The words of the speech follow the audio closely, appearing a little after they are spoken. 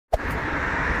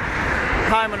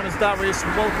Hi, my name is Darius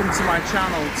and welcome to my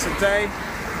channel. Today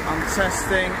I'm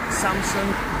testing Samsung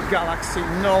Galaxy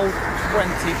Note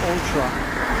 20 Ultra.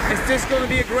 Is this going to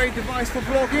be a great device for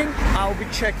vlogging? I'll be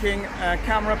checking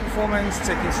camera performance,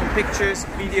 taking some pictures,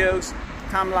 videos,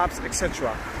 time-lapse,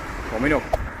 etc. Coming up.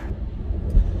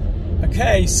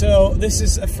 Okay, so this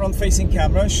is a front-facing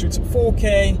camera, shoots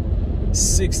 4K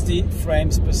 60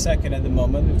 frames per second at the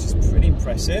moment, which is pretty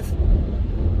impressive.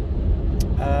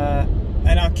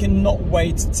 And I cannot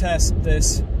wait to test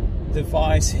this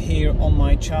device here on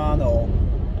my channel.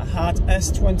 I had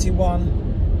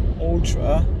S21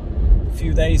 Ultra a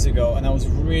few days ago and I was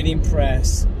really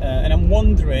impressed. And I'm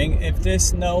wondering if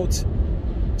this Note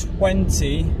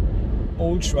 20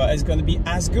 Ultra is going to be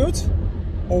as good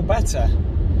or better.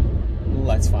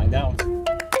 Let's find out.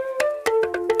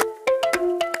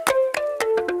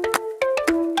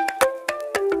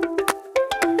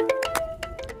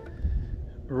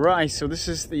 Right, so this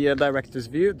is the director's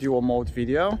view, dual mode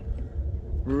video.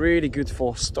 Really good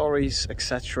for stories,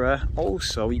 etc.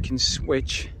 Also, you can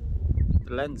switch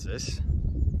the lenses.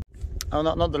 Oh,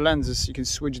 not the lenses, you can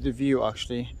switch the view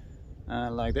actually,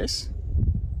 like this.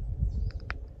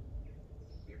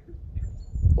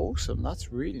 Awesome,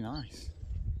 that's really nice.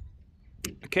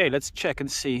 Okay, let's check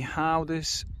and see how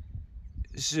this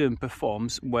zoom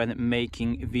performs when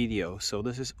making video. So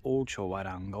this is ultra wide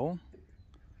angle.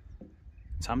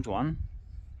 Times 1.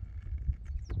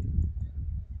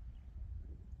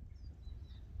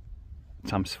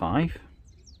 Times 5.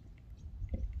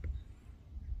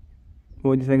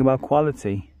 What do you think about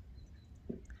quality?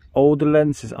 All the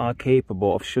lenses are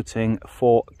capable of shooting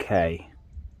 4K.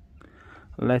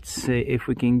 Let's see if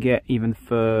we can get even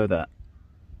further.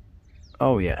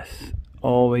 Oh yes,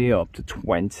 all the way up to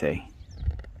 20.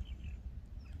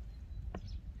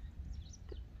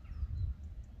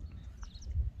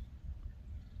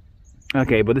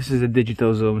 Okay, but this is a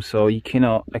digital zoom, so you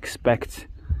cannot expect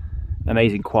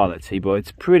amazing quality, but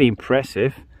it's pretty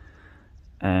impressive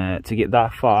to get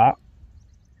that far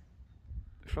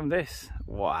from this.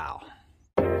 Wow.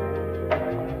 For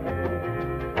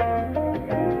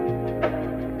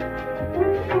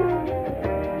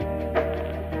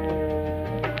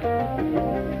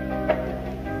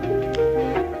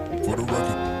the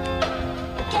record.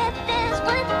 Get this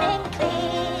one thing clear.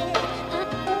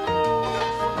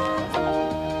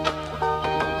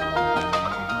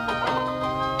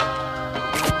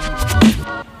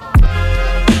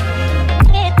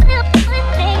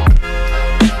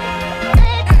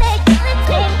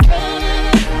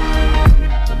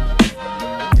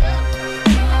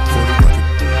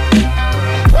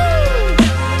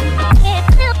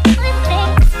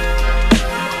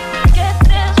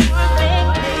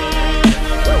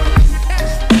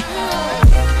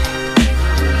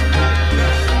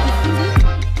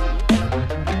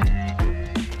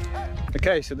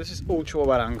 Okay, so this is ultra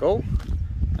wide angle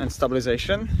and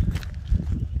stabilization.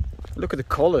 Look at the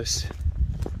colors,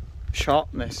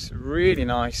 sharpness, really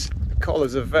nice. The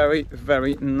colors are very,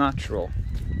 very natural.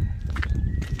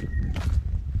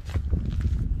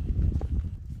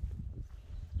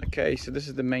 Okay, so this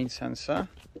is the main sensor.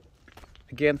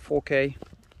 Again, 4K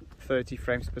 30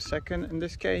 frames per second in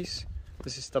this case.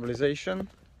 This is stabilization.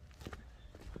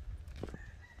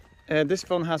 This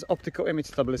phone has optical image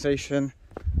stabilization,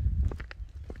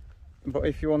 but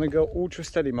if you want to go ultra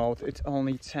steady mode, it's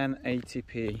only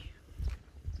 1080p.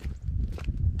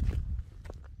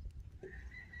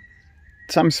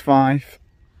 Times 5.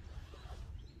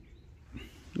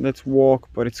 Let's walk,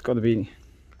 but it's got to be,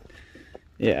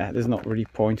 yeah, there's not really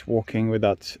point walking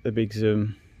without a big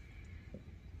zoom.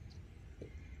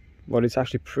 But it's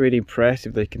actually pretty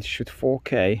impressive they can shoot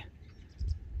 4K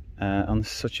on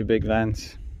such a big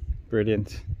lens.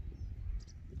 Brilliant.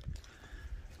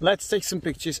 Let's take some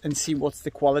pictures and see what's the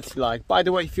quality like. By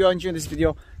the way, if you're enjoying this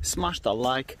video, smash that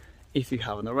like if you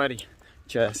haven't already.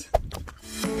 Cheers.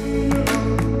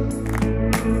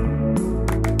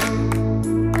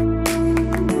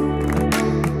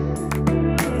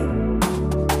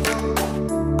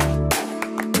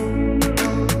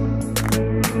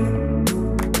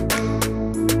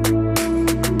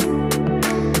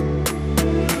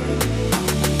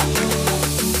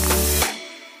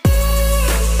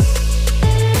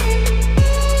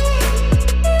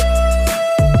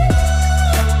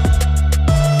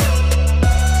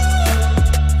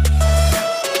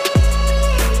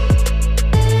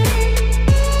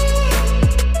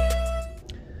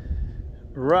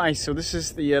 Right, so this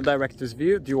is the director's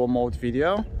view, dual mode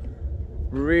video.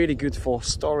 Really good for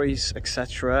stories,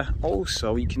 etc.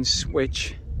 Also, you can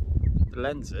switch the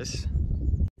lenses.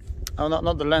 Oh,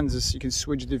 not the lenses, you can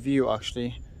switch the view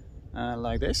actually,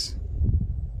 like this.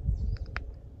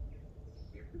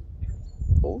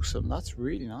 awesome. That's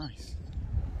really nice.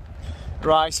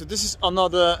 Right, so this is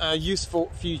another useful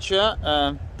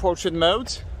feature, portrait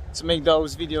mode, to make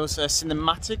those videos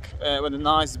cinematic with a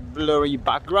nice blurry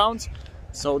background.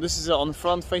 So this is on the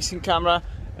front facing camera,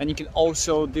 and you can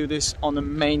also do this on the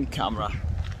main camera.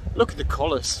 Look at the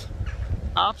colors,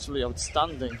 absolutely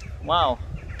outstanding. Wow,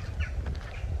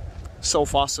 so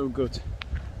far so good.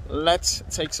 Let's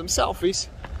take some selfies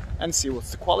and see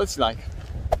what's the quality like.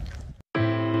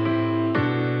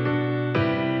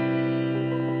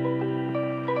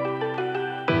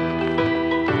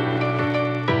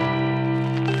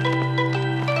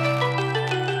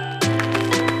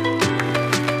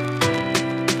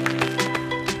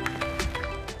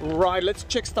 Right, let's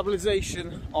check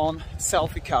stabilization on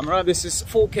selfie camera. This is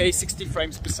 4K 60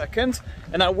 frames per second,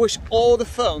 and I wish all the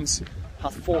phones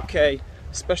had 4K,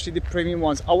 especially the premium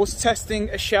ones. I was testing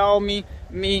a Xiaomi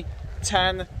Mi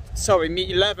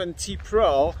 11T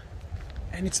Pro,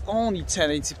 and it's only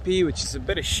 1080p, which is a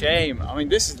bit of shame. I mean,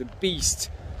 this is the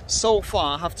beast. So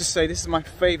far, I have to say, this is my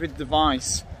favorite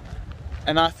device.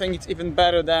 And I think it's even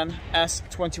better than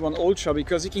S21 Ultra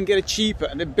because you can get it cheaper,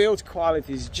 and the build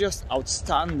quality is just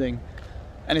outstanding,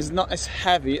 and it's not as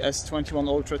heavy as 21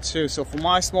 Ultra 2. So for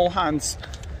my small hands,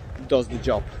 it does the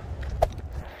job.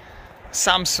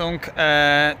 Samsung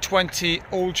 20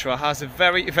 Ultra has a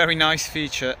very nice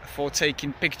feature for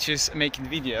taking pictures and making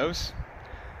videos.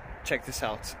 Check this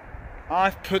out.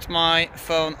 I've put my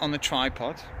phone on the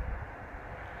tripod,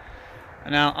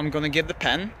 and now I'm gonna get the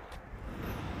pen.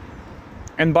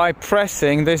 And by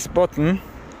pressing this button,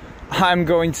 I'm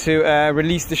going to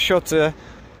release the shutter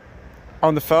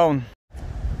on the phone.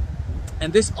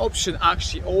 And this option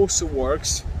actually also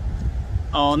works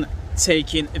on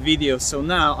taking a video. So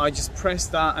now I just press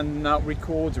that and now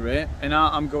recorder it. And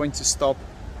now I'm going to stop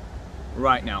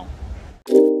right now.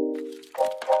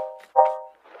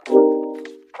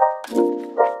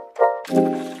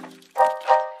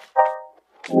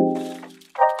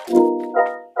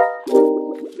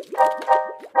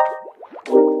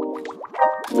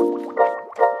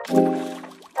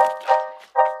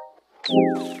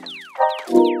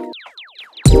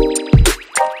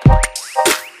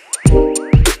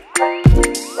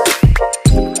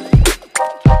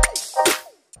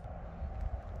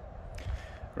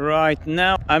 Right,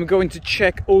 now I'm going to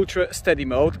check ultra steady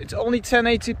mode. It's only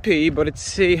 1080p, but let's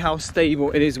see how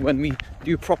stable it is when we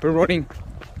do proper running.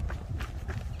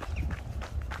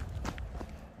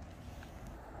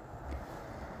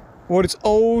 What is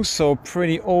also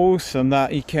pretty awesome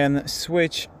that you can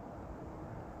switch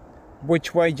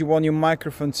which way you want your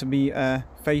microphone to be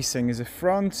facing. Is it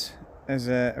front, as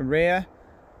a rear,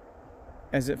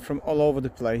 is it from all over the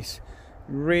place.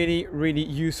 Really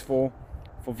useful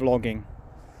for vlogging.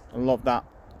 I love that.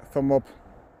 Thumb up.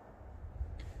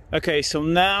 Okay, so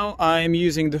now I'm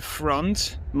using the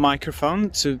front microphone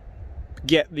to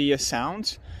get the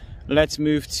sound. Let's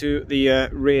move to the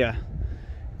rear.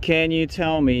 Can you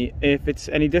tell me if it's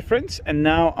any different? And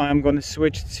now I'm going to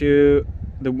switch to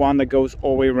the one that goes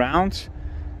all the way around,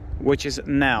 which is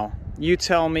now. You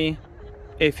tell me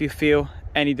if you feel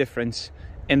any difference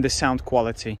in the sound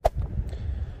quality.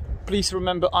 Please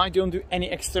remember, I don't do any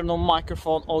external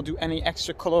microphone or do any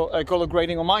extra color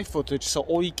grading on my footage, so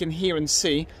all you can hear and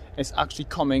see is actually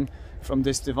coming from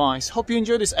this device. Hope you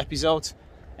enjoyed this episode,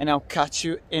 and I'll catch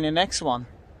you in the next one.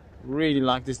 Really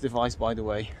like this device, by the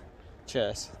way.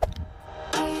 Cheers.